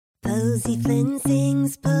Posy Flynn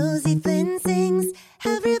sings, Posy Flynn sings.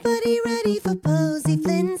 Everybody ready for Posy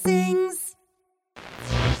Flynn sings.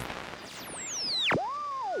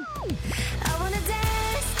 I wanna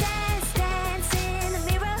dance, dance, dance in the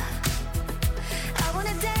mirror. I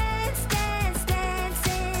wanna dance, dance, dance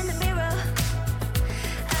in the mirror.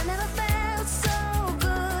 I never felt so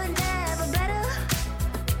good, never better.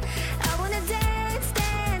 I wanna dance,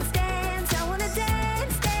 dance, dance. I wanna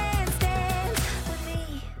dance, dance, dance with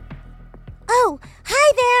me. Oh,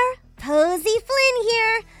 hi there! Posy Flynn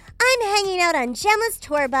here. I'm hanging out on Gemma's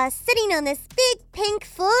tour bus, sitting on this big, pink,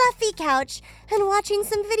 fluffy couch and watching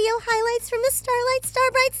some video highlights from the Starlight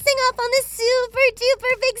Starbright sing-off on the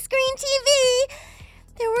super-duper big screen TV.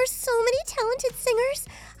 There were so many talented singers.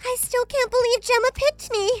 I still can't believe Gemma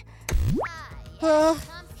picked me.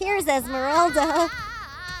 Here's Esmerelda.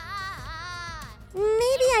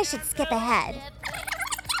 Maybe I should skip ahead.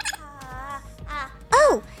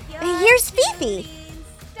 Oh, here's Fifi.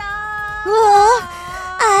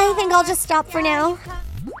 I think I'll just stop for now.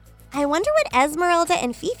 I wonder what Esmeralda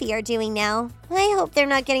and Fifi are doing now. I hope they're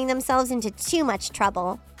not getting themselves into too much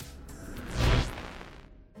trouble.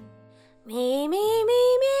 Me, me,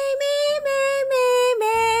 me, me, me, me, me,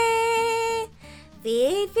 me.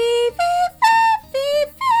 Fifi, Fifi,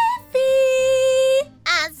 Fifi.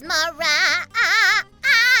 Esmeralda.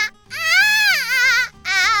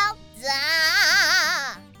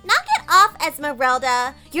 Knock it off,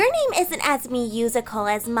 Esmeralda. Your name isn't as musical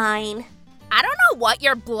as mine. I don't know what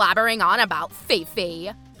you're blabbering on about,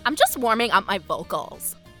 Fifi. I'm just warming up my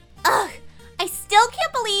vocals. Ugh, I still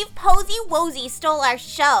can't believe Posy Wozy stole our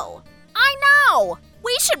show. I know!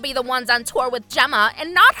 We should be the ones on tour with Gemma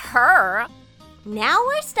and not her. Now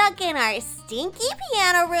we're stuck in our stinky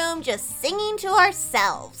piano room just singing to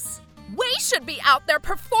ourselves. We should be out there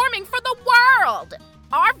performing for the world.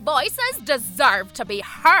 Our voices deserve to be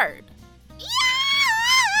heard.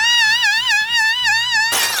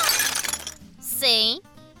 See?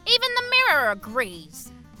 Even the mirror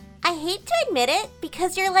agrees. I hate to admit it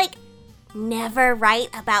because you're never right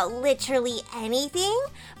about literally anything,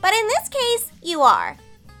 but in this case, you are.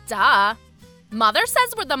 Duh. Mother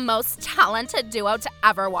says we're the most talented duo to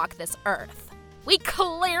ever walk this earth. We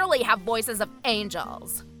clearly have voices of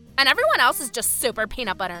angels. And everyone else is just super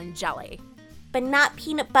peanut butter and jelly. But not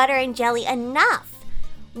peanut butter and jelly enough.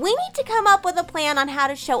 We need to come up with a plan on how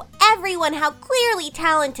to show everyone how clearly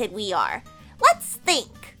talented we are. Let's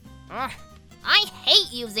think. Ugh, I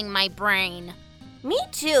hate using my brain. Me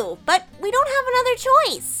too, but we don't have another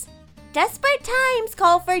choice. Desperate times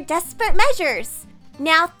call for desperate measures.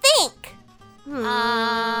 Now think.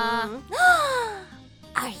 Are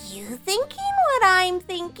you thinking what I'm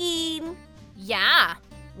thinking? Yeah,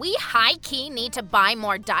 we high-key need to buy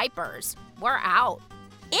more diapers. We're out.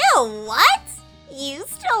 Ew, what? You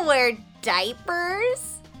still wear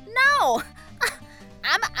diapers? No,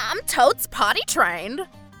 I'm totes potty trained.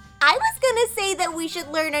 I was gonna say that we should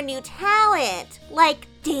learn a new talent, like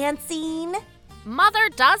dancing. Mother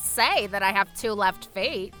does say that I have 2 left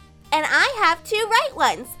feet. And I have 2 right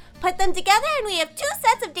ones. Put them together and we have 2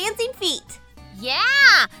 sets of dancing feet.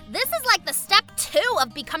 Yeah, this is like the step 2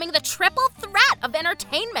 of becoming the triple threat of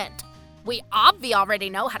entertainment. We obvi already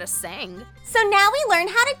know how to sing. So now we learn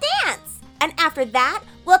how to dance. And after that,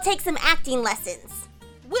 we'll take some acting lessons.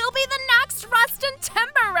 We'll be the next Rustin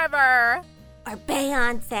Timber River. Or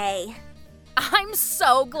Beyonce. I'm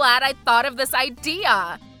so glad I thought of this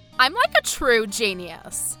idea. I'm like a true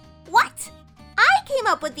genius. What? I came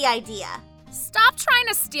up with the idea. Stop trying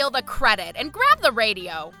to steal the credit and grab the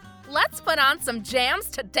radio. Let's put on some jams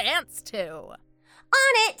to dance to.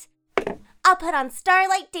 On it! I'll put on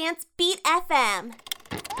Starlight Dance Beat FM.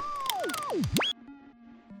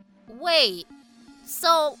 Wait,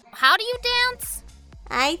 so how do you dance?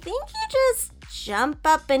 I think you just jump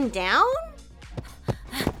up and down?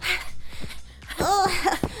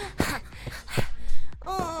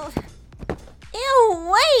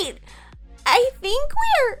 Ew, wait! I think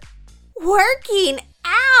we're working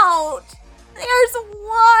out! There's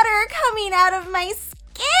water coming out of my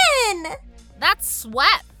skin! That's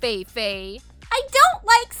sweat, Fifi. I don't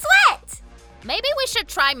like sweat! Maybe we should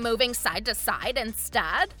try moving side to side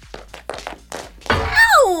instead.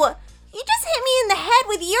 Ow! You just hit me in the head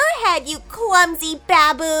with your head, you clumsy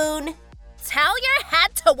baboon! Tell your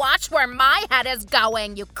head to watch where my head is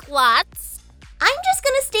going, you klutz. I'm just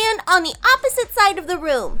gonna stand on the opposite side of the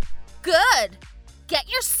room. Good. Get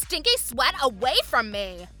your stinky sweat away from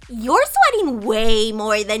me. You're sweating way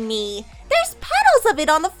more than me. There's puddles of it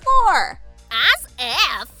on the floor. As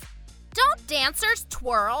if. Don't dancers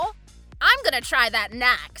twirl? I'm gonna try that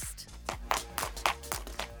next.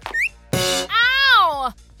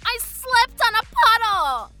 Ow! I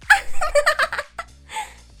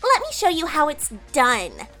you how it's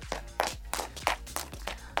done.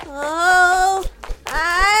 Oh,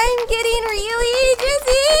 I'm getting really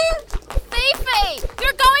dizzy. Fifi,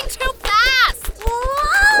 you're going too fast!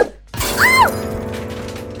 Whoa. Oh!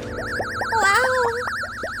 Wow,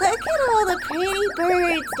 look at all the pretty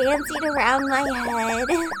birds dancing around my head.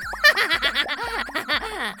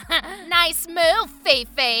 Nice move,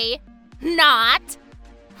 Fifi. Not.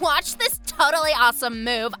 Watch this totally awesome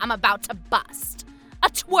move I'm about to bust. A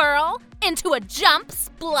twirl into a jump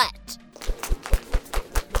split.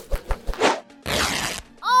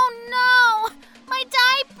 Oh no! My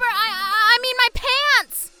diaper! I mean my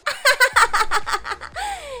pants!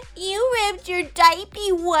 You ripped your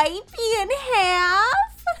diaper-wipey in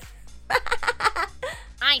half?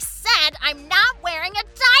 I said I'm not wearing a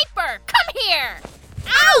diaper! Come here!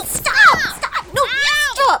 Ow! Stop! No,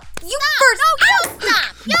 you stop! You first! No, you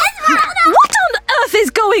stop! You What on earth is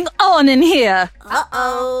going on in here?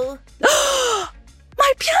 Uh-oh.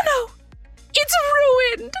 My piano! It's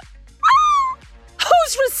ruined!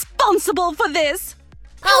 Who's responsible for this?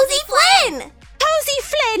 Posy Flynn! Posy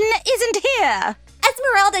Flynn isn't here!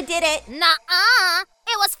 Esmerelda did it. Nuh-uh!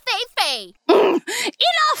 It was Fifi!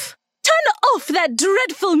 Enough! Turn off that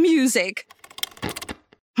dreadful music!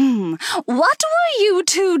 What were you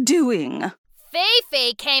two doing?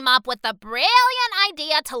 Fifi came up with the brilliant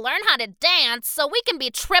idea to learn how to dance so we can be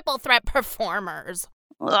triple threat performers.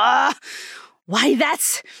 Why,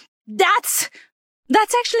 that's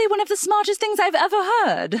actually one of the smartest things I've ever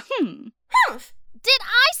heard. Did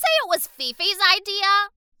I say it was Fifi's idea?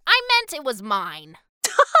 I meant it was mine.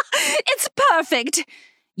 It's perfect.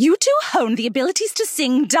 You two hone the abilities to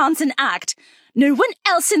sing, dance, and act. No one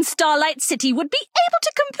else in Starlight City would be able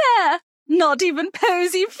to compare. Not even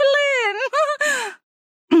Posy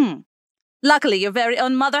Flynn. Luckily, your very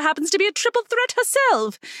own mother happens to be a triple threat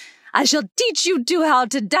herself. I shall teach you two how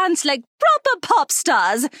to dance like proper pop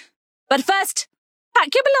stars. But first,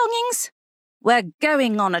 pack your belongings. We're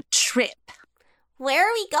going on a trip. Where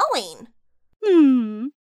are we going?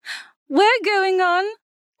 We're going on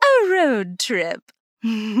a road trip.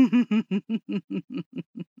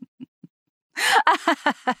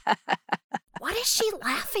 What is she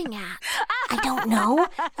laughing at? I don't know.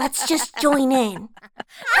 Let's just join in.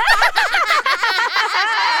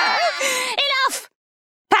 Enough!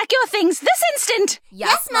 Pack your things this instant!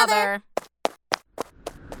 Yes, Mother.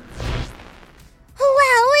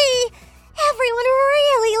 Wowee! Everyone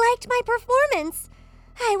really liked my performance.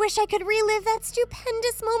 I wish I could relive that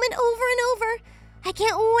stupendous moment over and over. I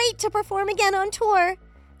can't wait to perform again on tour.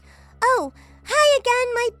 Oh, hi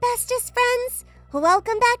again, my bestest friends.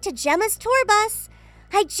 Welcome back to Gemma's Tour Bus.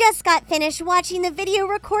 I just got finished watching the video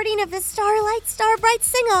recording of the Starlight Starbright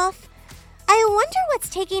sing-off. I wonder what's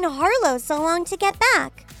taking Harlow so long to get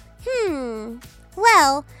back.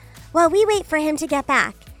 Well, while we wait for him to get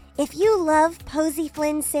back, if you love Posy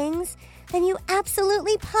Flynn Sings, then you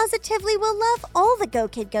absolutely positively will love all the Go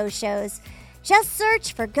Kid Go shows. Just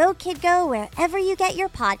search for Go Kid Go wherever you get your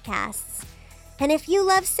podcasts. And if you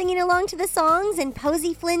love singing along to the songs in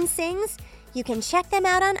Posy Flynn Sings, you can check them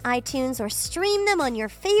out on iTunes or stream them on your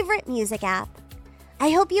favorite music app. I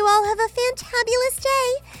hope you all have a fantabulous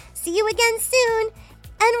day. See you again soon.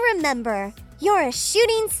 And remember, you're a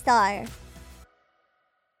shooting star.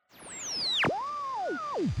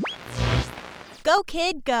 Go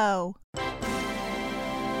Kid Go!